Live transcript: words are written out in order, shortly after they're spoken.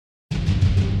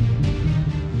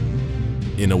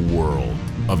In a world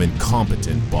of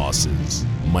incompetent bosses,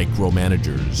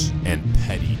 micromanagers, and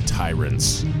petty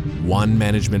tyrants, one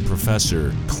management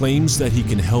professor claims that he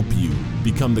can help you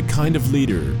become the kind of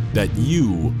leader that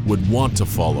you would want to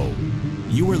follow.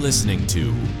 You are listening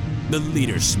to The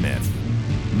Leadersmith.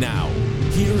 Now,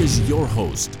 here is your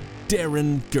host,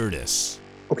 Darren Gertis.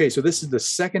 Okay, so this is the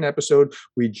second episode.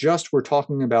 We just were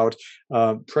talking about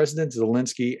President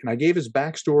Zelensky, and I gave his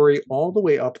backstory all the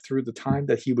way up through the time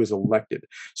that he was elected.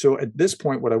 So at this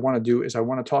point, what I want to do is I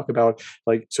want to talk about,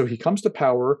 so he comes to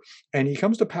power, and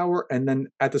then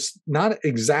at this, not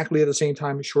exactly at the same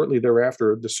time, shortly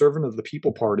thereafter, the Servant of the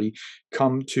People Party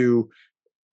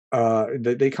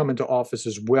they come into office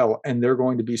as well, and they're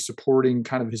going to be supporting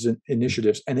kind of his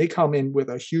initiatives, and they come in with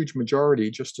a huge majority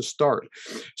just to start.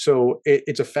 So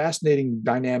it's a fascinating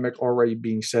dynamic already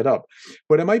being set up,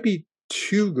 but it might be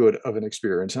too good of an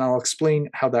experience, and I'll explain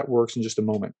how that works in just a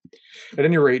moment. At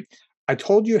any rate, I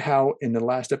told you how in the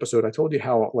last episode,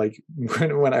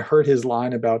 when I heard his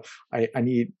line about I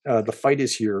need the fight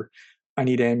is here, I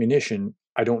need ammunition,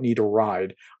 I don't need a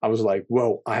ride, I was like,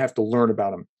 whoa, I have to learn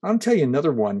about him. I'll tell you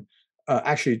another one,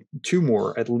 actually two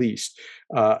more at least,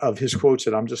 of his quotes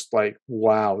that I'm just like,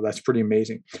 wow, that's pretty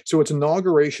amazing. So it's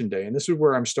Inauguration Day, and this is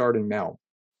where I'm starting now.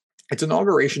 It's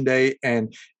Inauguration Day,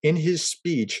 and in his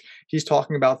speech, he's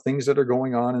talking about things that are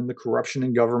going on in the corruption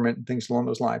in government and things along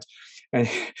those lines. And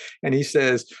he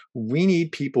says, we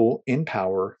need people in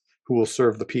power who will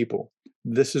serve the people.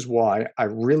 This is why I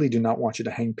really do not want you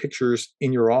to hang pictures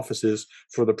in your offices,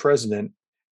 for the president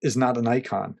is not an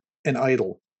icon, an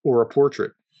idol, or a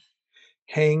portrait.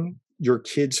 Hang your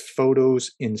kids'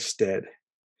 photos instead,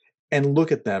 and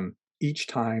look at them each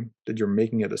time that you're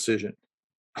making a decision.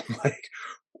 I'm like,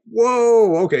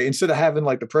 whoa, okay. Instead of having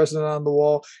like the president on the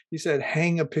wall, he said,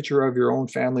 hang a picture of your own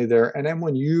family there. And then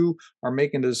when you are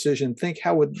making a decision, think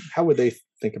how would they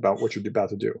think about what you're about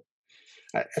to do?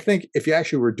 I think if you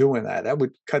actually were doing that, that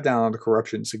would cut down on the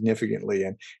corruption significantly.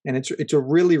 And it's a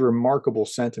really remarkable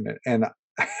sentiment. And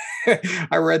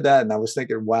I read that and I was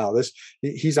thinking, wow,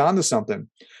 he's onto something.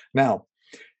 Now,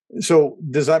 so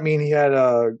does that mean he had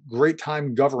a great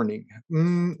time governing?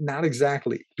 Not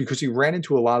exactly, because he ran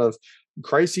into a lot of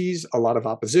crises, a lot of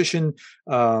opposition,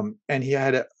 and he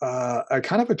had a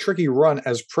kind of a tricky run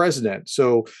as president.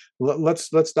 So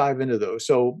let's dive into those.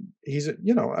 So he's,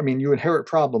 you inherit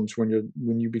problems when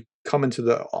you come into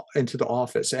the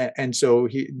office, and so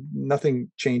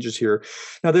nothing changes here.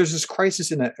 Now there's this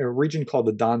crisis in a region called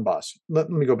the Donbass. Let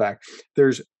me go back.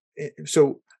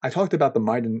 So I talked about the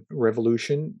Maidan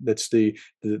Revolution. That's the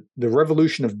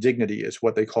revolution of dignity is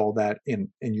what they call that in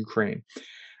Ukraine.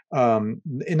 In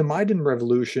the Maidan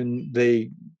Revolution, the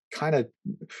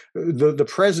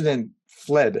president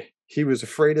fled. He was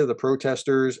afraid of the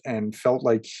protesters and felt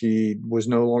like he was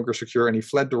no longer secure, and he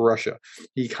fled to Russia.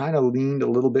 He kind of leaned a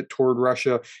little bit toward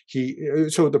Russia.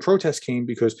 So the protests came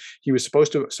because he was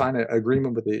supposed to sign an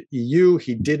agreement with the EU.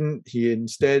 He didn't. He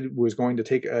instead was going to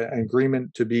take an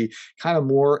agreement to be kind of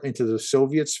more into the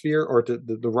Soviet sphere, or to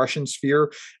the Russian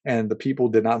sphere, and the people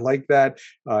did not like that.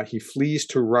 He flees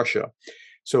to Russia.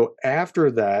 So after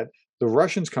that, the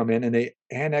Russians come in and they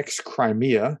annex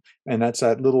Crimea, and that's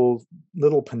that little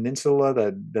peninsula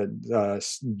that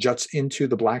juts into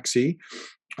the Black Sea,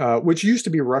 which used to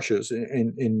be Russia's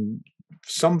in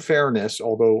some fairness,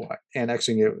 although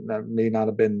annexing it may not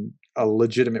have been a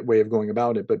legitimate way of going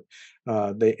about it. But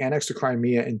they annexed the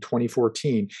Crimea in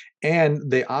 2014, and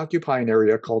they occupy an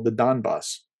area called the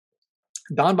Donbass.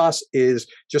 Donbass is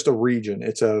just a region.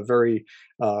 It's a very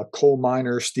coal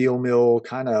miner, steel mill,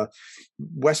 kind of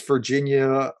West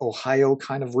Virginia, Ohio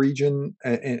kind of region.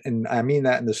 And I mean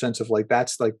that in the sense of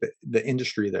that's like the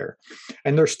industry there.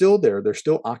 And they're still there. They're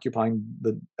still occupying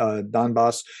the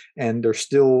Donbass, and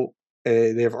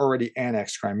they have already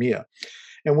annexed Crimea.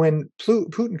 And when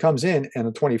Putin comes in on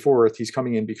the 24th, he's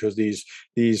coming in because these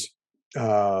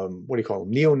what do you call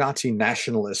them? Neo-Nazi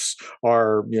nationalists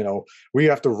are, we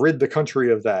have to rid the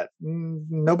country of that.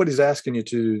 Nobody's asking you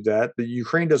to do that. The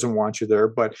Ukraine doesn't want you there,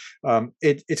 but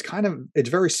it's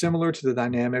very similar to the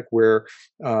dynamic where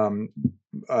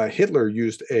Hitler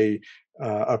used a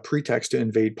pretext to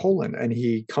invade Poland, and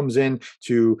he comes in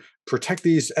to protect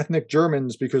these ethnic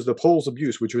Germans because the Poles'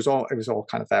 abuse, which was all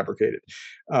kind of fabricated.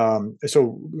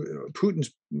 So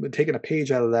Putin's taken a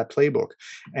page out of that playbook,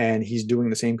 and he's doing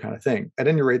the same kind of thing. At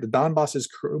any rate, the Donbass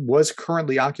was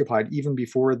currently occupied even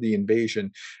before the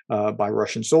invasion by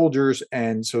Russian soldiers,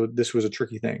 and so this was a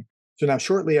tricky thing. So now,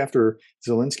 shortly after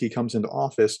Zelensky comes into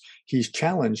office, he's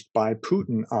challenged by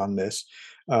Putin on this.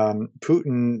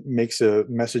 Putin makes a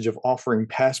message of offering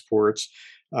passports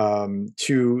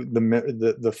to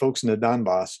the folks in the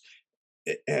Donbass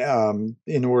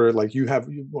in order, like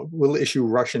will issue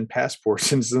Russian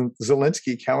passports, and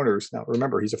Zelensky counters. Now,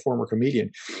 remember, he's a former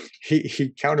comedian.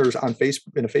 He counters on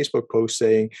Facebook in a Facebook post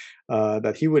saying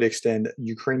that he would extend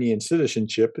Ukrainian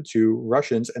citizenship to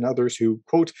Russians and others who,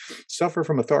 quote, suffer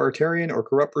from authoritarian or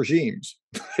corrupt regimes.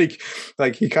 like,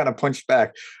 like he kind of punched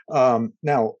back.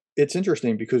 Now, it's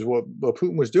interesting because what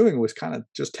Putin was doing was kind of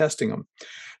just testing him.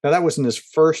 Now, that wasn't his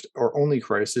first or only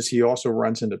crisis. He also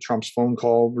runs into Trump's phone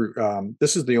call.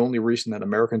 This is the only reason that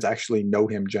Americans actually know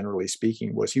him, generally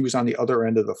speaking, was he was on the other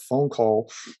end of the phone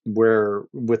call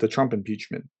with the Trump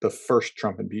impeachment, the first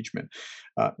Trump impeachment.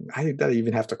 I think that I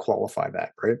even have to qualify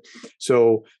that, right?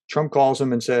 So Trump calls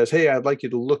him and says, "Hey, I'd like you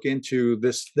to look into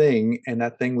this thing," and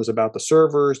that thing was about the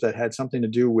servers that had something to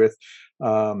do with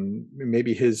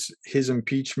maybe his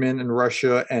impeachment in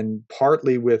Russia, and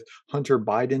partly with Hunter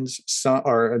Biden's son,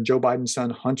 or Joe Biden's son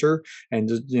Hunter,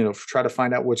 and try to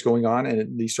find out what's going on.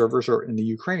 And these servers are in the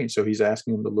Ukraine, so he's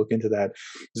asking him to look into that.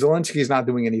 Zelensky is not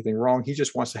doing anything wrong. He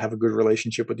just wants to have a good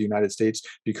relationship with the United States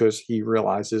because he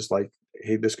realizes, like,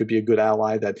 hey, this could be a good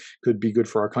ally that could be good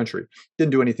for our country.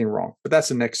 Didn't do anything wrong, but that's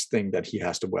the next thing that he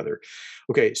has to weather.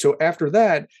 Okay, so after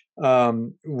that,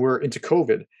 we're into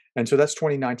COVID. And so that's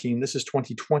 2019. This is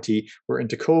 2020. We're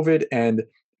into COVID, and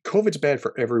COVID's bad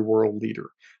for every world leader.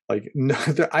 Like, no,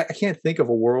 I can't think of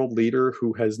a world leader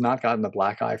who has not gotten a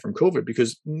black eye from COVID,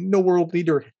 because no world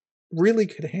leader really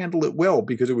could handle it well,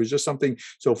 because it was just something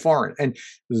so foreign. And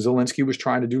Zelensky was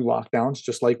trying to do lockdowns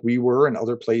just like we were in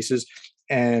other places.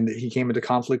 And he came into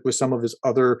conflict with some of his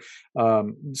other,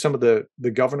 some of the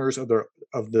governors of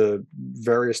the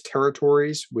various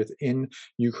territories within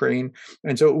Ukraine,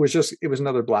 and so it was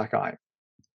another black eye.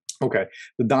 Okay,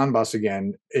 the Donbass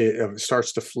again, it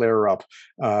starts to flare up,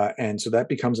 and so that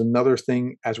becomes another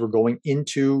thing as we're going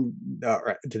into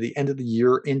to the end of the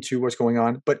year, into what's going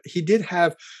on. But he did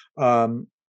have,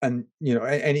 and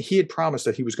he had promised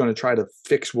that he was going to try to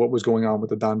fix what was going on with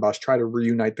the Donbass, try to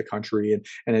reunite the country,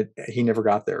 and he never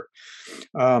got there.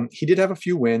 He did have a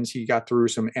few wins. He got through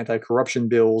some anti-corruption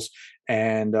bills,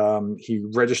 and he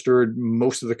registered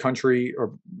most of the country,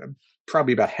 or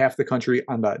probably about half the country,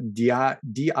 on the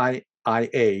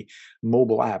DIA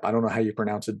mobile app. I don't know how you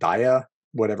pronounce it, DIA,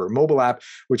 whatever, mobile app,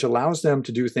 which allows them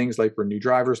to do things like renew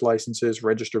driver's licenses,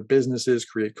 register businesses,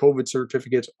 create COVID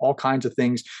certificates, all kinds of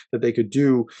things that they could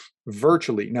do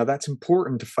virtually. Now, that's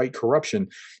important to fight corruption,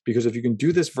 because if you can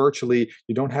do this virtually,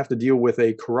 you don't have to deal with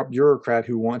a corrupt bureaucrat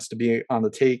who wants to be on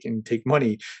the take and take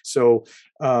money. So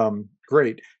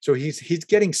great. So he's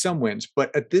getting some wins.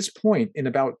 But at this point, in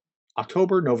about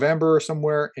October, November,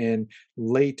 somewhere in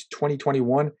late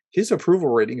 2021, his approval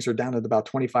ratings are down at about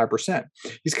 25%.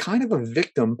 He's kind of a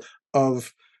victim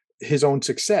of his own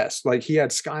success. Like, he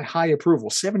had sky high approval,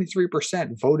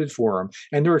 73% voted for him,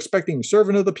 and they're expecting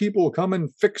servant of the people, come and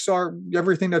fix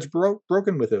everything that's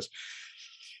broken with this.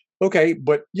 Okay,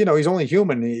 but he's only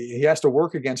human. He has to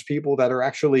work against people that are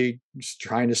actually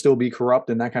trying to still be corrupt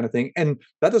and that kind of thing. And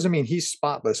that doesn't mean he's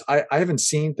spotless. I haven't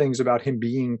seen things about him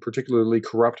being particularly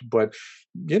corrupt, but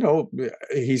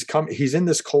he's in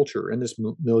this culture, in this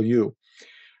milieu.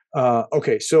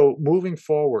 Okay, so moving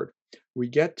forward, we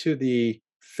get to the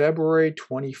February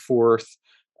 24th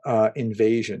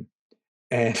invasion,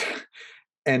 and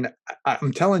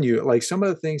I'm telling you, like, some of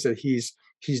the things that he's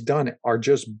done are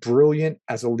just brilliant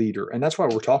as a leader. And that's why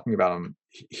we're talking about him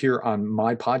here on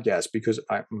my podcast, because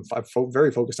I'm very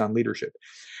focused on leadership.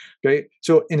 Okay.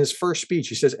 So in his first speech,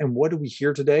 he says, "And what do we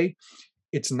hear today?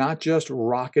 It's not just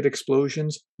rocket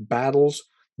explosions, battles,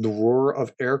 the roar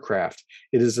of aircraft.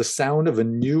 It is the sound of a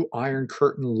new iron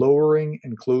curtain lowering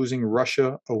and closing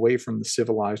Russia away from the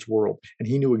civilized world." And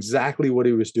he knew exactly what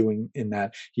he was doing in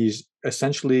that. He's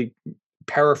essentially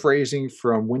paraphrasing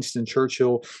from Winston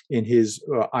Churchill in his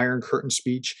Iron Curtain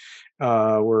speech,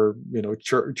 where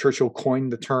Churchill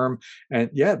coined the term. And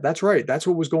yeah, that's right. That's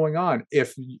what was going on.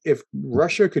 If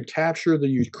Russia could capture the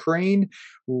Ukraine,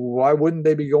 why wouldn't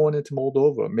they be going into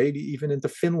Moldova? Maybe even into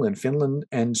Finland. Finland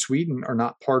and Sweden are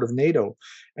not part of NATO,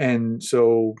 and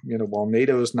so while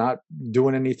NATO is not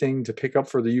doing anything to pick up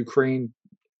for the Ukraine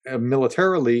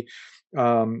militarily,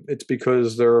 it's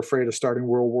because they're afraid of starting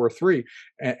World War III,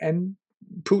 and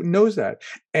Putin knows that.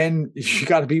 And you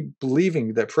got to be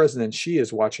believing that President Xi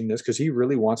is watching this, because he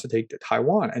really wants to take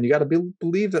Taiwan. And you got to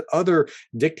believe that other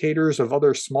dictators of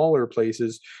other smaller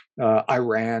places,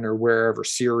 Iran or wherever,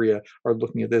 Syria, are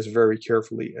looking at this very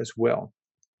carefully as well.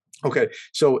 Okay,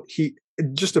 so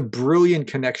just a brilliant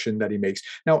connection that he makes.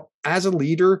 Now, as a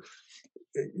leader,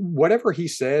 whatever he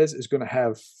says is going to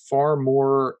have far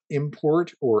more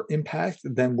import or impact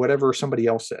than whatever somebody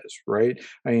else says, right?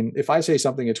 I mean, if I say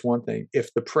something, it's one thing.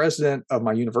 If the president of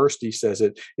my university says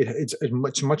it, it's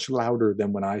much louder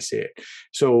than when I say it.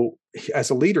 So as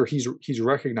a leader, he's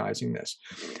recognizing this,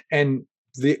 and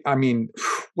I mean,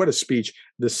 what a speech!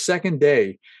 The second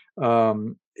day.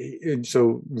 And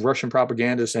so Russian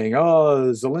propaganda is saying,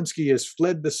 "Oh, Zelensky has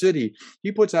fled the city."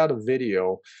 He puts out a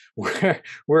video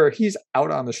where he's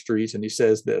out on the streets and he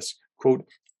says this quote,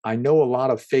 "I know a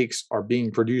lot of fakes are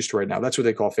being produced right now." That's what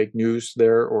they call fake news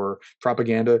there, or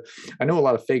propaganda. "I know a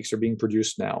lot of fakes are being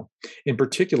produced now. In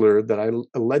particular, that I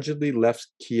allegedly left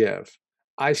Kiev.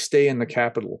 I stay in the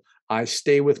capital. I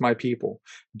stay with my people.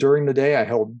 During the day, I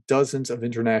held dozens of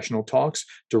international talks,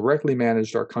 directly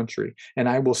managed our country, and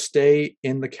I will stay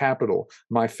in the capital.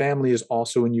 My family is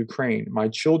also in Ukraine. My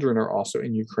children are also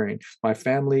in Ukraine. My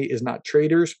family is not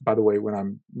traitors." By the way, when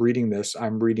I'm reading this,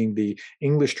 I'm reading the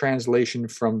English translation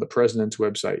from the president's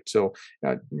website. So,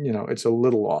 it's a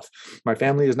little off. "My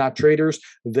family is not traitors.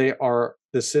 They are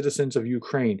the citizens of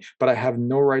Ukraine, but I have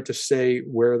no right to say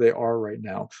where they are right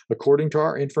now. According to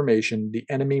our information, the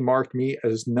enemy marked me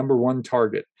as #1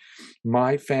 target.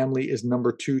 My family is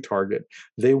 #2 target.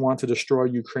 They want to destroy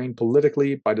Ukraine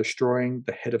politically by destroying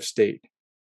the head of state."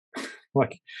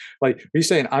 Like, he's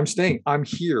saying, I'm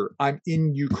here, I'm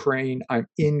in Ukraine, I'm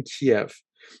in Kiev.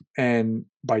 And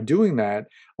by doing that,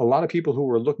 a lot of people who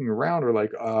were looking around are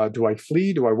like, do I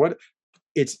flee? Do I what?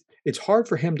 It's hard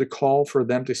for him to call for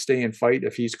them to stay and fight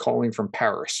if he's calling from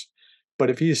Paris. But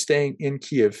if he's staying in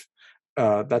Kiev,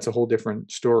 that's a whole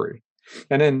different story.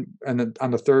 And then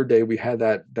on the third day, we had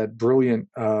that brilliant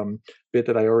bit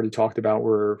that I already talked about,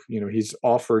 where he's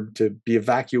offered to be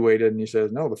evacuated, and he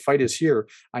says, "No, the fight is here.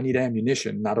 I need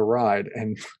ammunition, not a ride."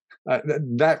 And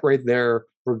that right there,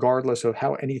 regardless of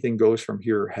how anything goes from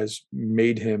here, has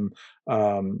made him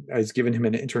has given him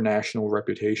an international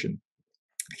reputation.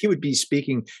 He would be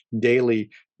speaking daily.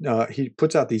 He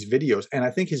puts out these videos, and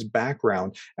I think his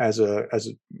background as a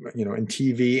in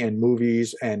TV and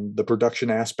movies and the production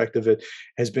aspect of it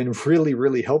has been really,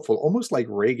 really helpful, almost like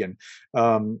Reagan.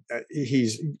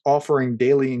 He's offering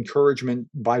daily encouragement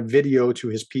by video to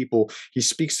his people. He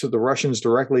speaks to the Russians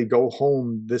directly: "Go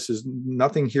home. This is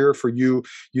nothing here for you.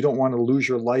 You don't want to lose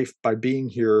your life by being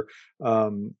here.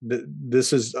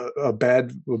 This is a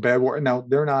bad war." Now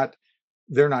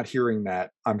they're not hearing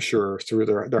that, I'm sure, through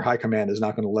their high command is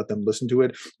not going to let them listen to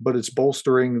it, but it's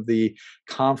bolstering the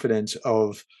confidence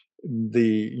of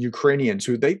the Ukrainians,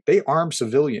 who they arm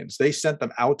civilians. They sent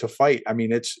them out to fight. I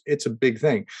mean, it's a big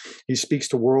thing. He speaks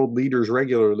to world leaders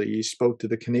regularly. He spoke to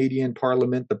the Canadian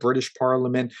Parliament, the British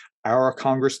Parliament, our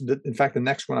Congress. In fact, the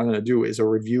next one I'm going to do is a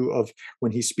review of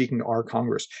when he's speaking to our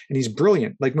Congress, and he's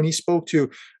brilliant. Like when he spoke to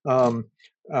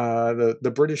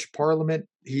the British Parliament,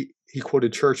 he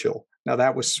quoted Churchill. Now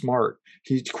that was smart.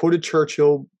 He quoted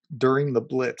Churchill during the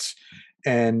Blitz.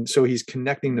 And so he's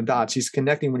connecting the dots. He's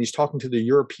connecting when he's talking to the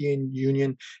European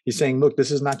Union. He's saying, look, this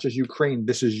is not just Ukraine.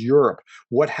 This is Europe.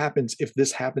 What happens if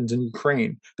this happens in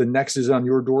Ukraine? The next is on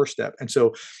your doorstep. And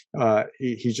so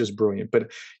he's just brilliant.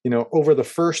 But, over the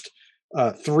first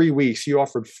 3 weeks, he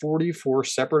offered 44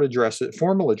 separate addresses,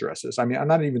 formal addresses. I mean, I'm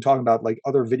not even talking about like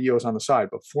other videos on the side,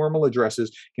 but formal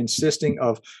addresses consisting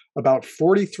of about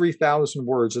 43,000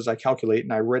 words, as I calculate,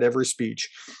 and I read every speech,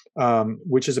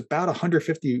 which is about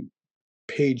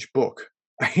 150-page book.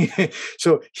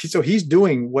 So he's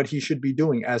doing what he should be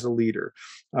doing as a leader.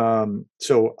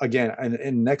 So again, in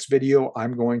the next video,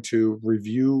 I'm going to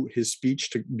review his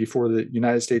speech before the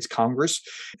United States Congress,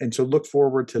 and so look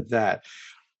forward to that.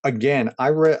 Again,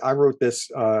 I wrote this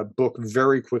book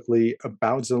very quickly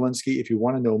about Zelensky. If you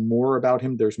want to know more about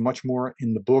him, there's much more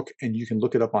in the book, and you can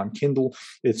look it up on Kindle.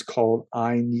 It's called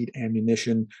 "I Need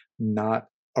Ammunition, Not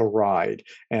a Ride,"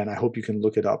 and I hope you can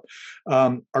look it up.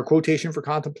 Our quotation for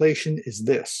contemplation is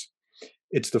this.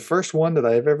 It's the first one that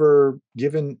I've ever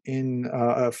given in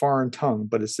a foreign tongue,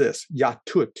 but it's this: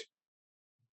 "Yatut."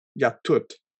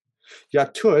 Yatut.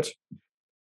 Yatut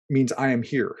means "I am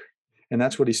here." And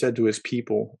that's what he said to his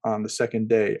people on the second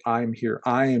day. "I'm here.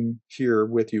 I am here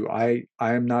with you. I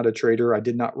am not a traitor. I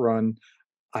did not run.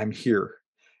 I'm here."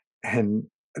 And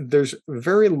there's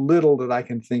very little that I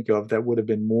can think of that would have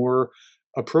been more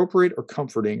appropriate or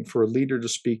comforting for a leader to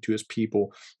speak to his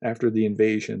people after the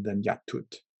invasion than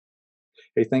 "Yatut."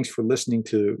 Hey, thanks for listening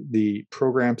to the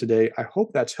program today. I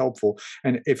hope that's helpful.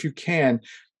 And if you can,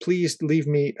 please leave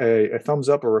me a thumbs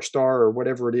up or a star or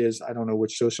whatever it is. I don't know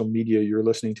which social media you're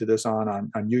listening to this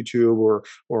on YouTube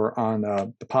or on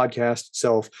the podcast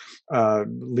itself.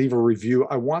 Leave a review.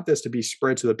 I want this to be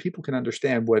spread so that people can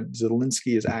understand what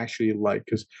Zelensky is actually like,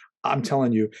 because I'm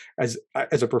telling you, as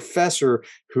a professor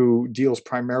who deals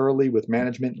primarily with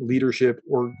management, leadership,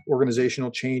 or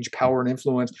organizational change, power, and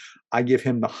influence, I give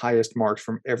him the highest marks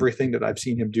from everything that I've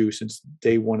seen him do since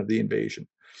day one of the invasion.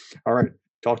 All right,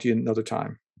 talk to you another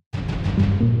time.